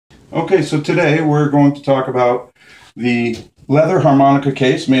Okay, so today we're going to talk about the leather harmonica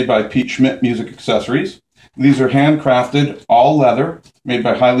case made by Schmidt Music Accessories. These are handcrafted, all leather, made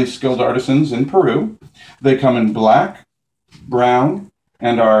by highly skilled artisans in Peru. They come in black, brown,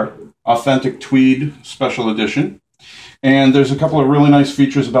 and our authentic tweed special edition. And there's a couple of really nice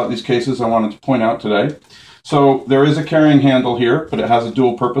features about these cases I wanted to point out today. So there is a carrying handle here, but it has a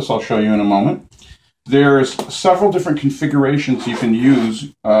dual purpose. I'll show you in a moment. There's several different configurations you can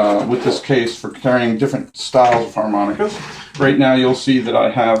use with this case for carrying different styles of harmonicas. Right now you'll see that I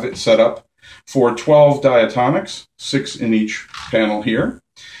have it set up for 12 diatonics, 6 in each panel here.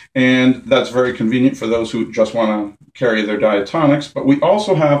 And that's very convenient for those who just want to carry their diatonics. But we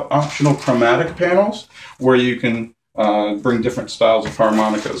also have optional chromatic panels where you can bring different styles of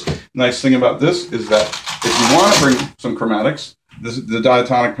harmonicas. Nice thing about this is that if you want to bring some chromatics, the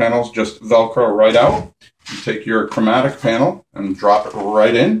diatonic panels just Velcro right out. You take your chromatic panel and drop it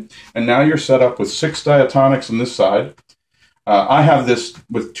right in, and now you're set up with 6 diatonics on this side. I have this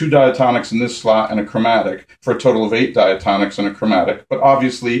with 2 diatonics in this slot and a chromatic for a total of 8 diatonics and a chromatic, but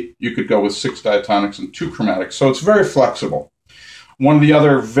obviously you could go with 6 diatonics and 2 chromatics, so it's very flexible. One of the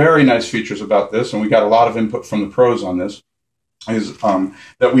other very nice features about this, and we got a lot of input from the pros on this, is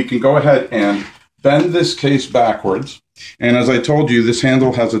that we can go ahead and bend this case backwards. And as I told you, this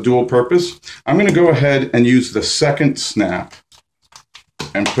handle has a dual purpose. I'm going to go ahead and use the second snap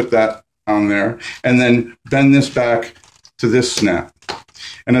and put that on there, and then bend this back to this snap.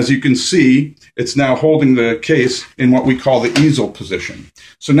 And as you can see, it's now holding the case in what we call the easel position.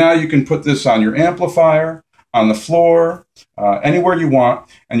 So now you can put this on your amplifier, on the floor, anywhere you want,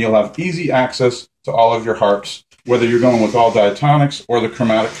 and you'll have easy access to all of your harps, whether you're going with all diatonics or the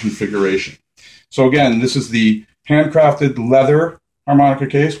chromatic configuration. So again, this is the handcrafted leather harmonica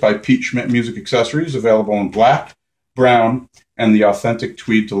case by Schmidt Music Accessories, available in black, brown, and the authentic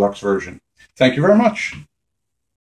tweed deluxe version. Thank you very much.